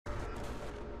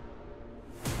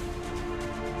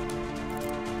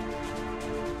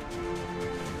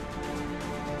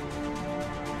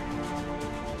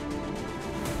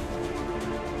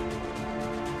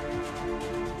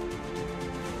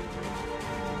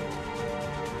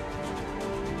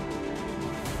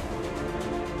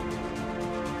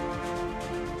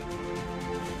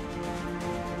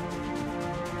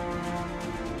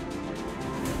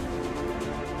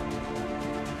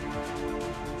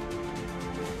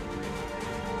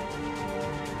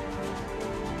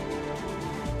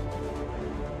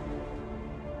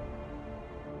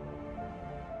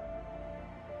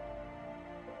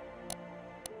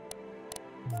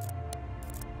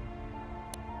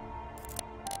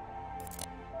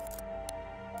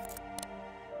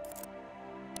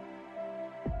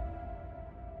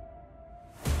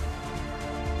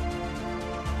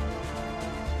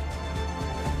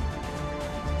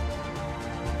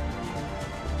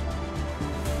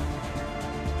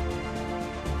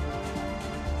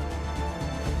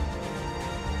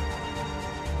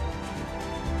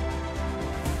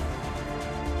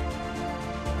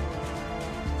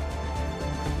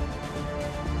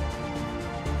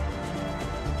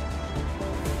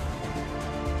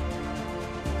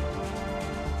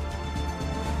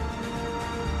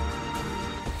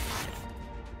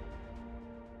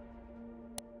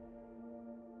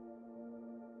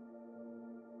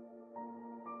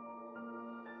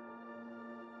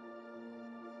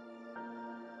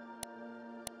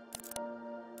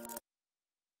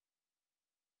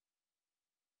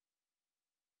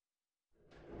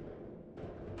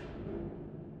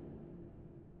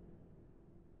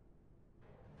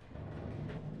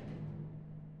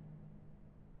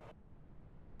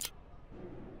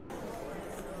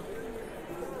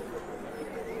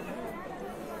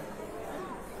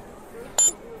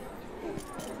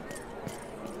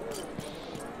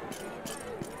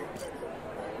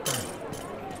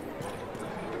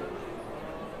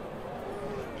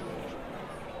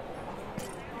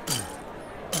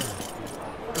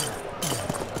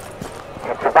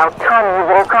about time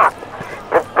you woke up.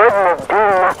 The burden of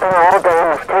doing nothing all day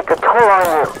must take a toll on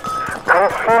you. Come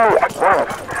see me at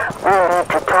once. We need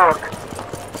to talk.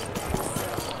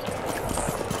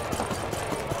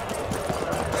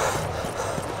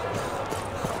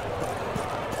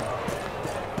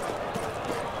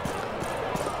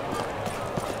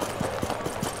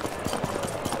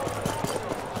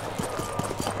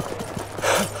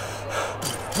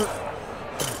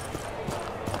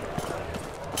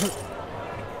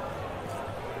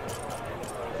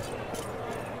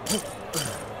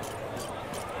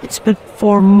 It's been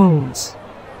 4 moons.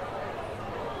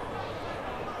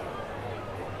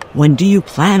 When do you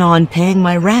plan on paying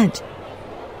my rent?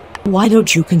 Why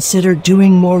don't you consider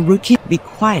doing more routine? Be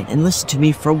quiet and listen to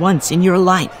me for once in your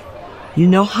life. You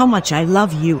know how much I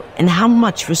love you and how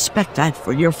much respect I have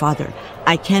for your father.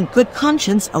 I can't good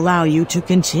conscience allow you to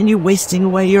continue wasting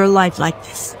away your life like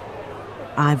this.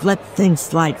 I've let things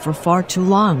slide for far too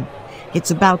long. It's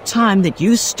about time that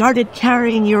you started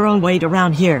carrying your own weight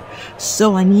around here,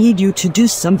 so I need you to do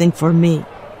something for me.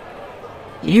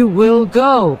 You will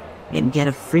go and get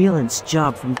a freelance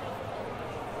job from...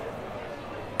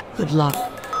 Good luck.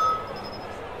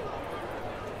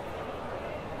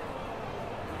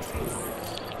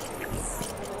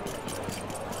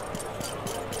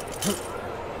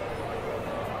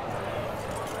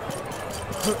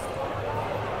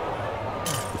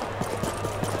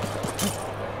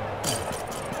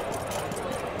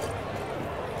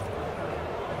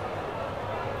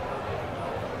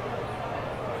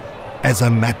 As a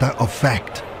matter of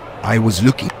fact, I was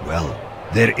looking. Well,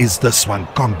 there is this one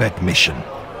combat mission,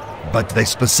 but they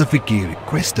specifically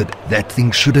requested that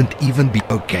thing shouldn't even be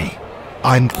okay.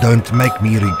 Don't make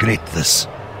me regret this.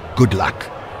 Good luck.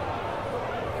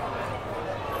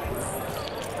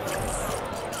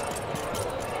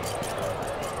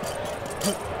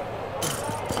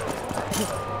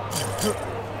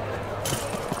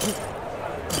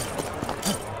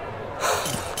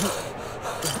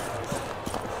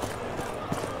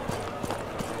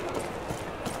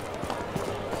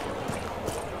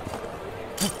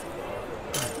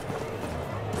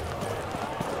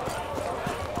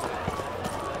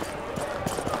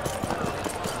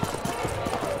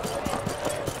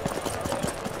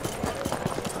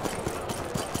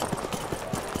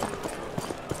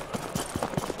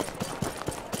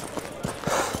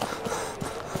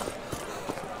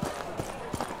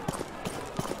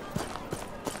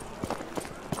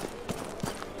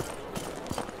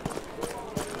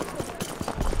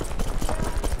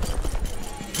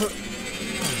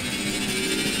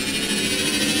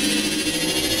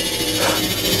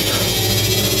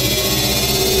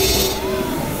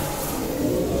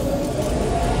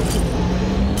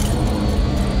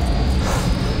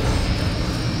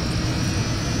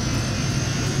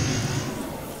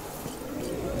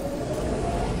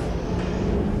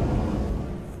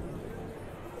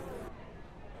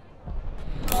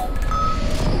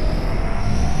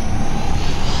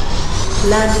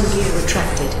 Landing gear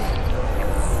retracted.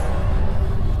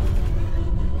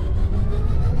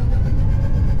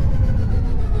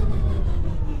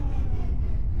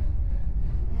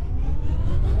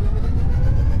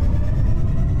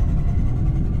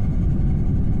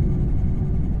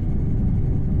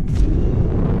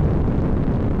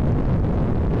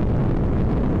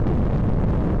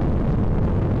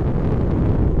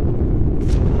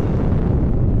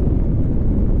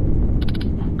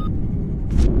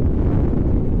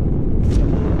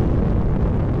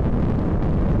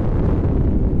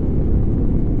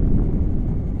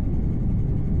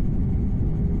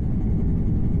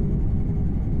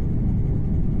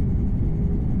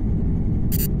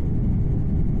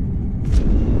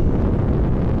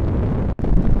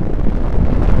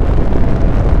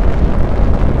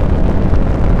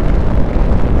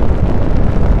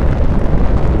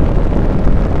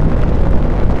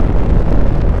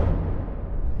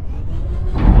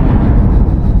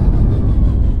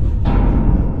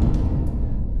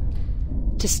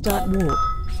 To start warp,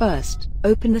 first,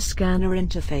 open the scanner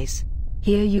interface.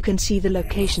 Here you can see the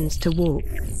locations to warp.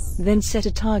 Then set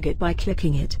a target by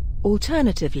clicking it.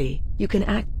 Alternatively, you can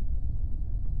act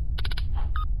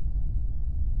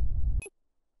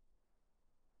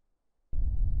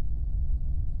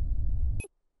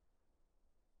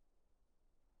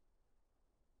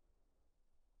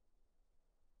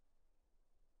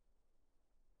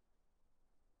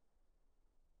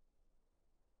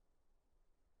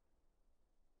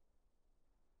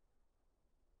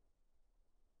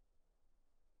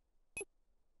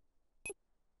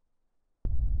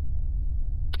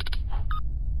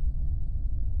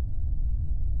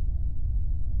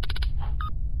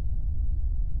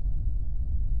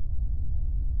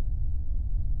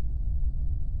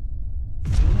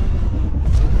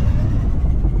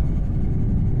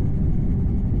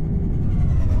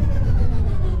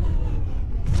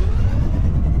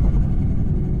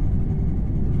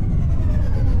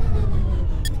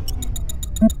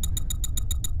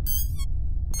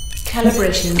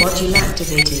Calibration module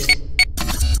activated.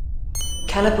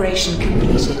 Calibration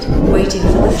completed. Waiting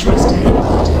for the thruster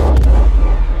input.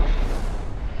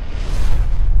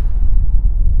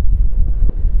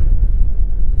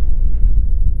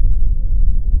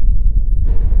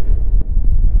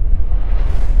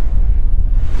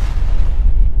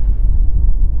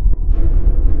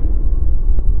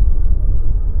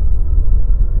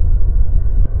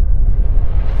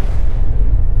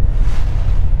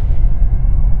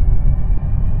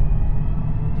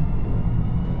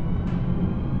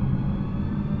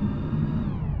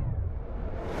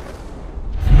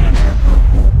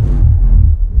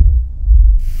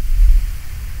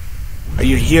 Are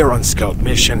you here on scout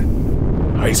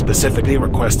mission? I specifically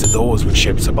requested those with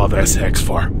ships above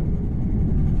SX4.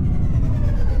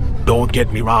 Don't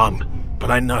get me wrong,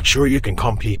 but I'm not sure you can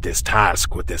complete this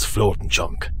task with this floating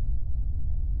chunk.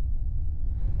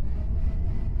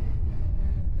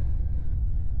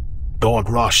 Don't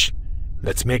rush.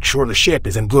 Let's make sure the ship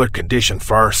is in good condition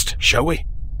first, shall we?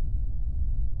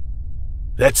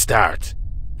 Let's start.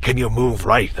 Can you move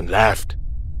right and left?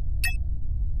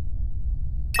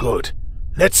 Good.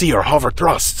 Let's see your hover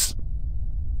thrusts.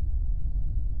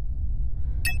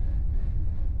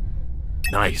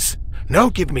 Nice. Now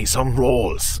give me some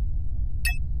rolls.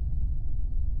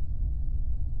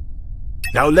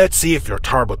 Now let's see if your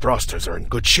turbo thrusters are in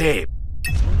good shape.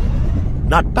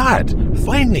 Not bad.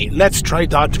 Finally, let's try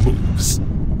dodge moves.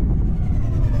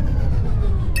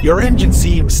 Your engine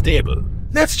seems stable.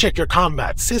 Let's check your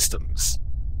combat systems.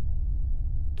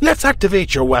 Let's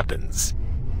activate your weapons.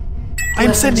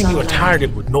 I'm sending you a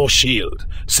target with no shield,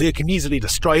 so you can easily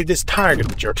destroy this target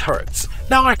with your turrets.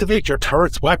 Now activate your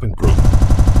turret's weapon group.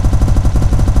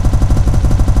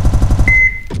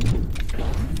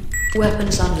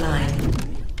 Weapons online.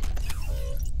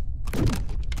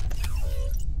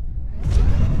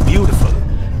 Beautiful.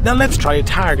 Now let's try a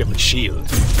target with shield.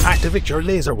 Activate your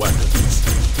laser weapons.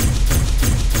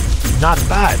 Not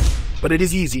bad, but it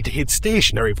is easy to hit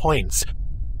stationary points.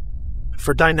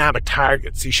 For dynamic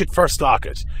targets, you should first lock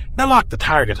it. Now lock the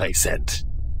target I sent.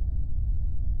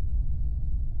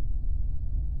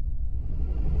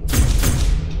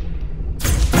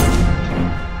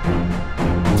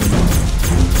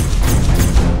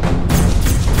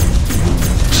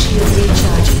 Shield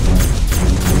recharging.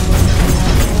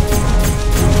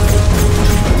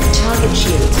 Target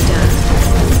shields down.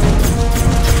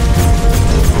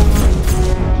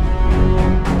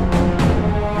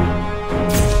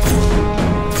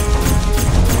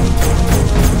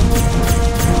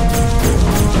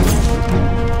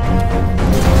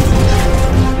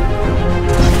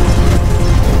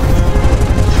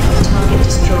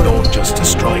 Don't just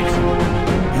destroy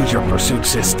it. Use your pursuit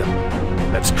system.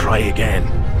 Let's try again.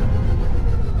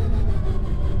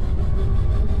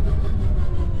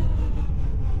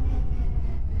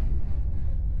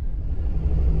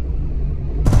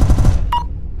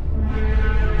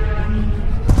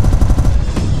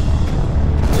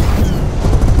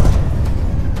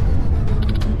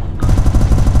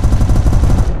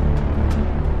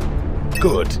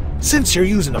 Good. Since you're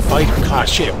using a fighter-class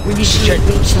ship, we need to check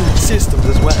the systems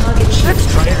as well.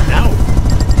 Let's try it now.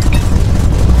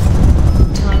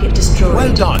 Target destroyed.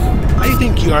 Well done. I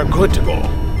think you are good to go.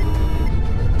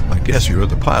 I guess you were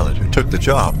the pilot who took the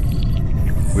job.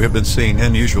 We have been seeing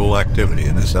unusual activity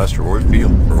in this asteroid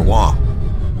field for a while.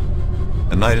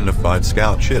 Unidentified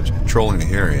scout ships patrolling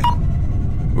the area.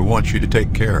 We want you to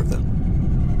take care of them.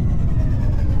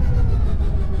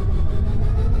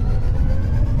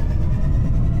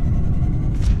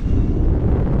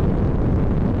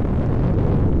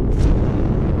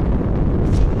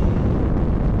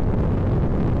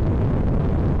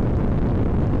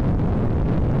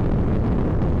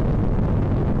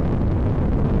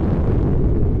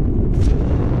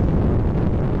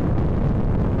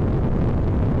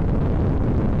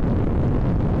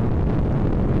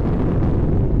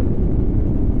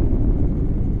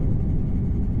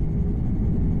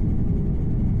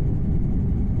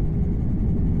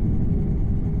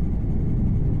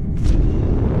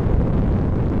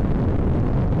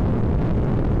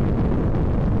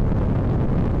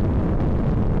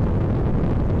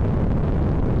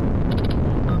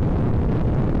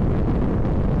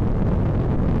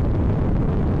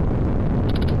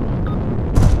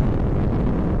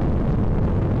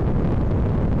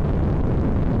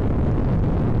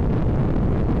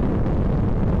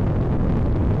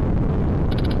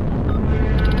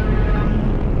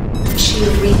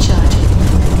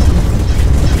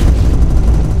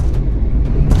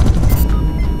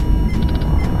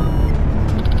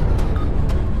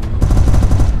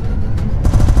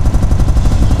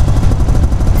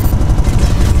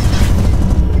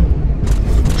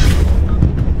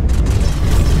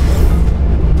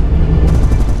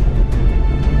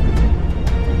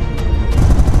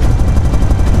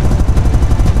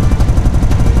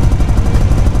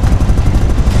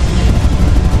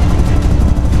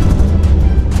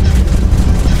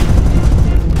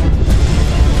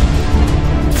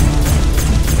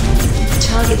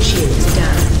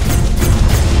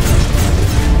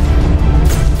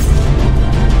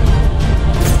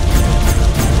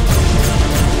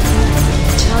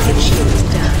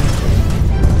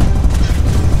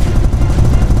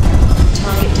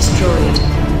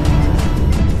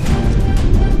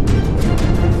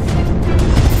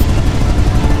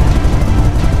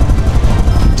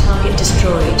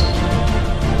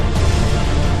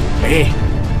 Okay,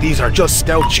 these are just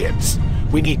scout ships.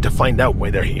 We need to find out why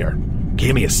they're here.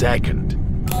 Give me a second.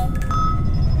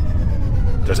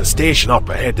 There's a station up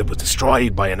ahead that was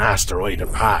destroyed by an asteroid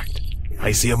impact.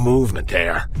 I see a movement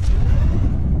there.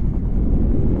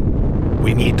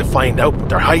 We need to find out what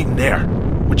they're hiding there.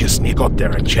 Would you sneak up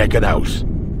there and check it out?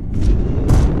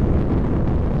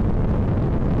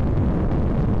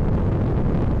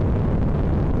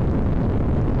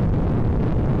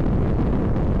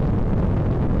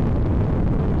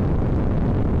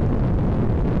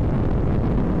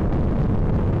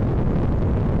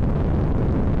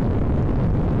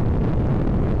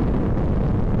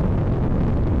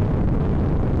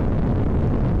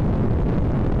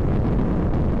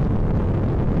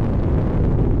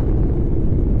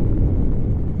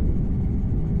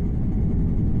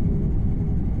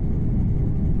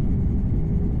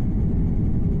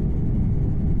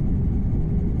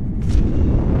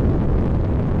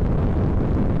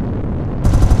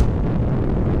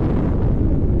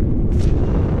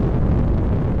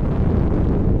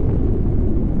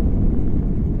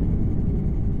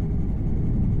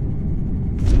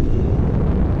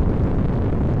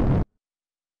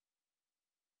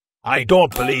 I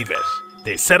don't believe it.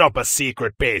 They set up a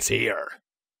secret base here.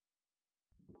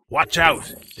 Watch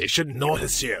out. They shouldn't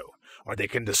notice you, or they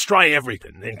can destroy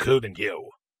everything, including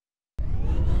you.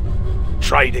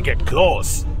 Try to get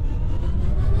close.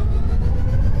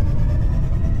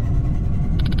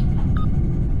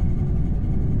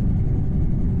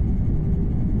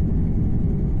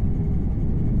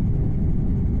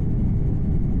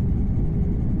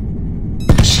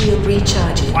 Shield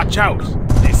recharging. Watch out.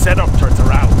 They set up turns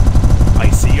around. I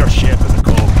see your ship as a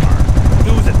cold car.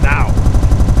 Use it now.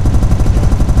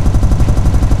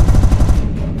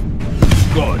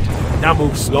 Good. Now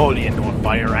move slowly and don't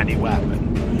fire any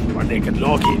weapon, or they can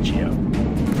locate you.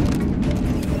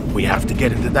 We have to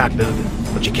get into that building,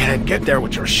 but you can't get there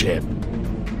with your ship.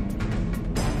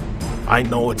 I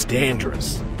know it's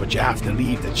dangerous, but you have to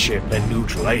leave that ship and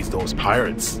neutralize those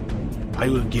pirates. I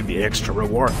will give you extra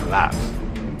reward for that.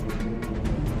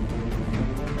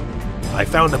 I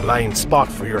found a blind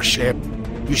spot for your ship.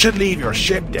 You should leave your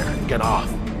ship there and get off.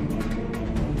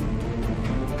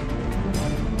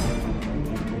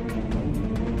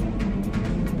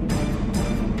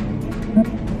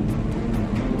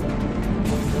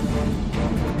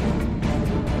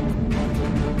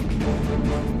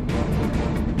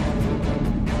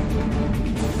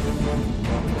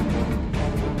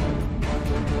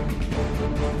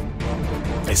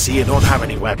 I see you don't have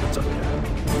any weapons on you.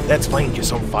 Let's find you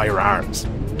some firearms.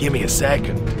 Give me a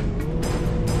second.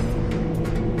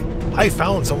 I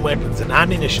found some weapons and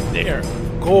ammunition there.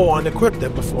 Go and equip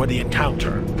them before the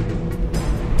encounter.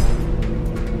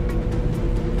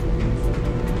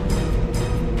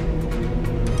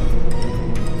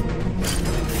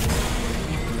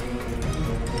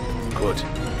 Good.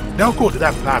 Now go to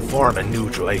that platform and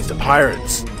neutralize the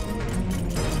pirates.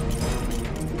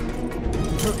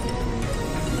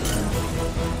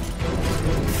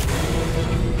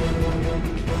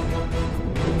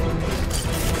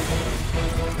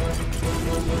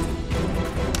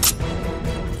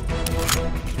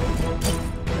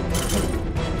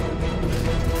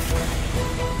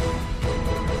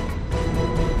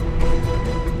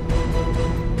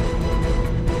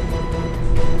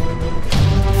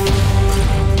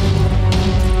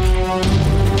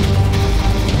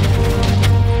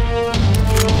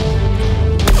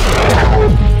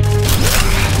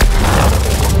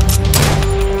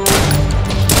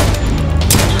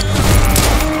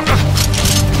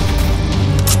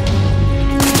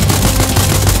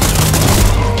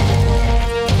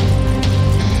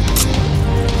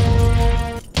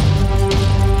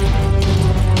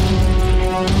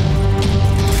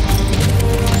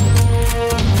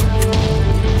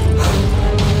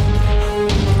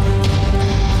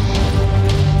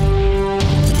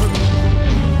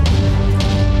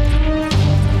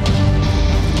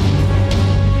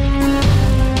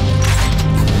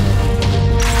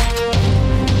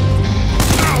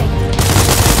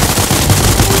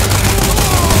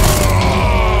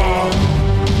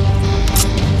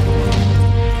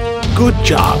 Good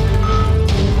job.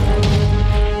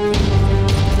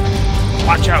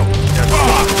 Watch out. There's a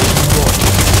box.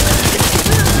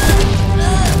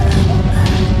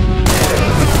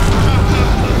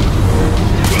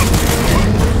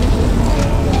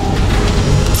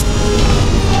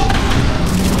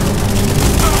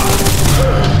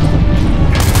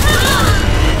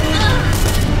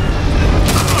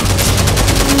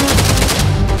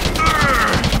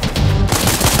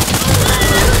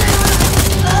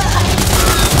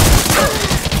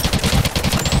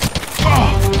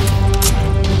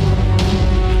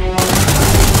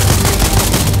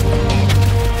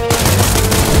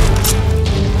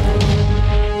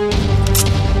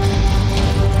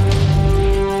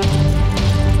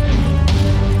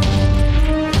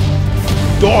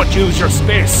 Don't use your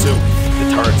spacesuit.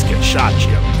 The turrets can shot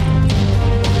you.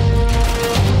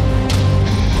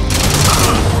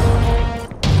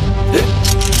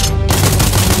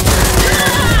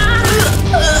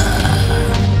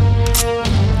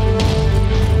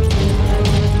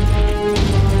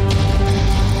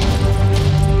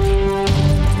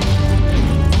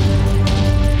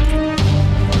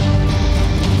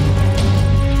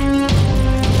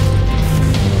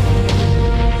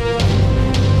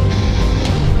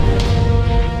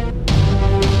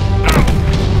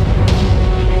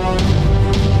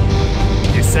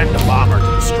 Send the bomber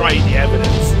to destroy the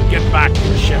evidence. Get back to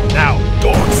your ship now.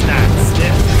 Don't stand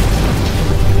still.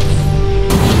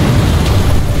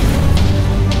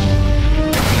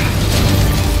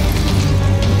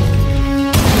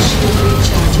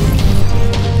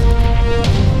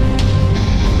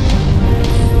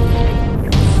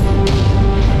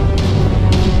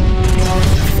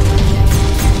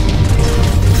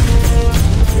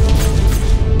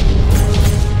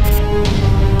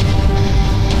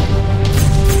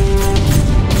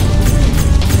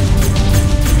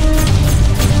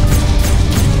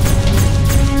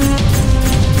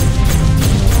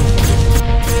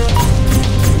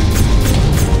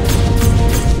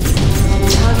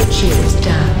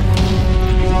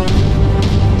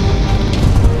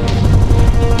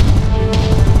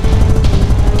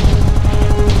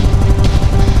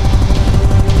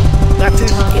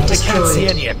 Can't see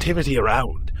any activity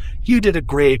around. You did a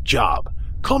great job.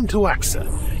 Come to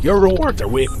AXA. Your rewards are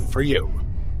waiting for you.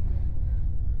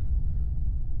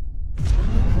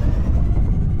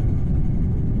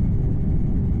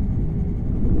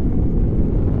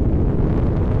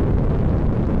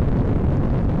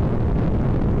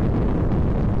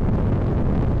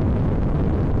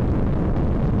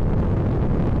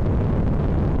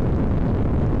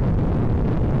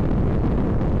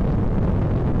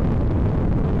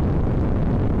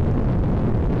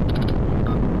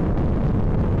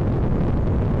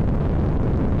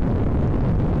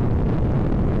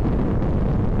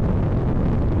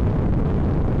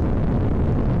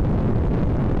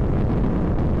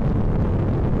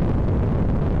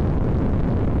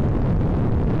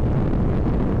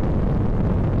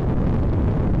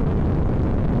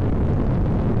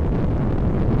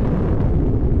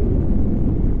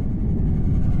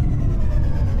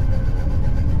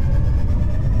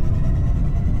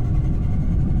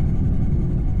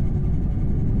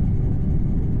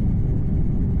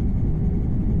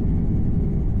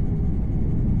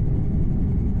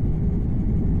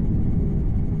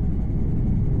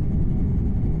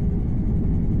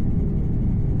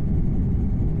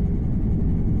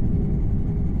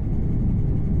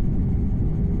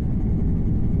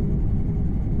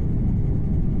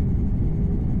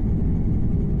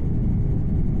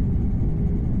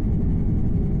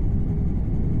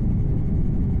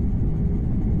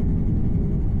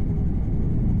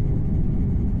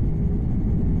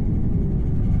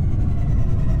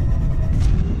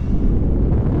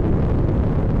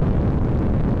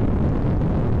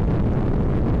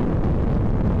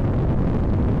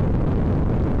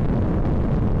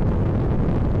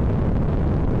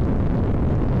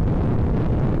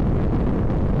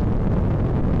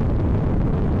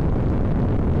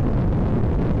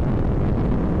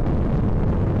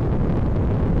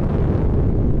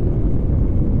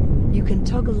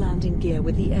 Toggle landing gear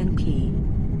with the N key.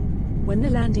 When the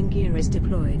landing gear is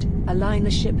deployed, align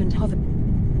the ship and hover.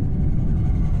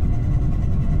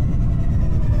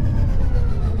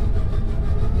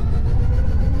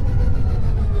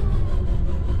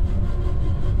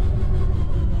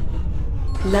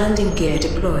 Landing gear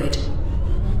deployed.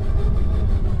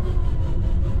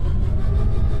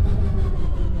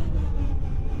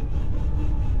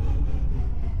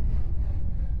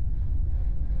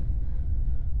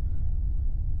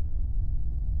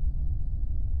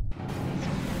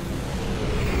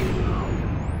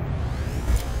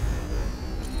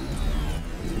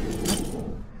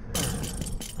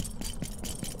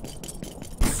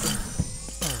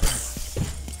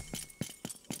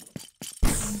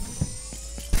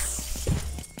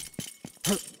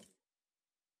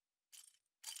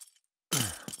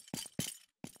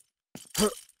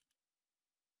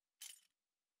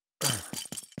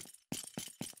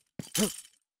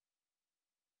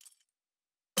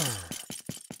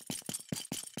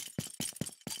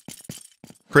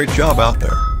 Great job out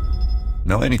there.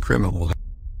 Now any criminal will...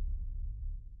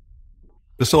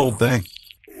 This old thing,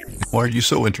 why are you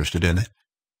so interested in it?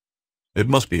 It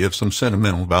must be of some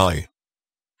sentimental value.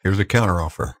 Here's a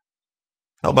counteroffer.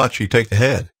 How about you take the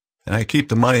head, and I keep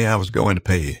the money I was going to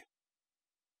pay you?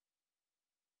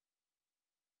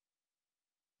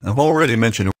 I've already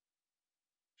mentioned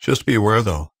Just be aware,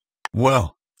 though.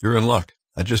 Well, you're in luck.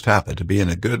 I just happen to be in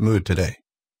a good mood today.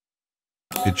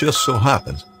 It just so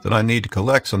happens that I need to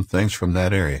collect some things from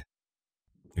that area.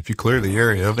 If you clear the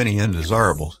area of any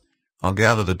undesirables, I'll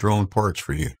gather the drone parts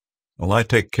for you, while I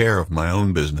take care of my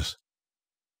own business.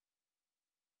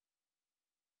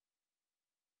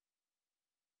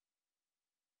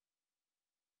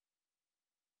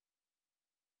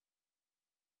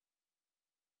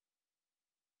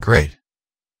 Great.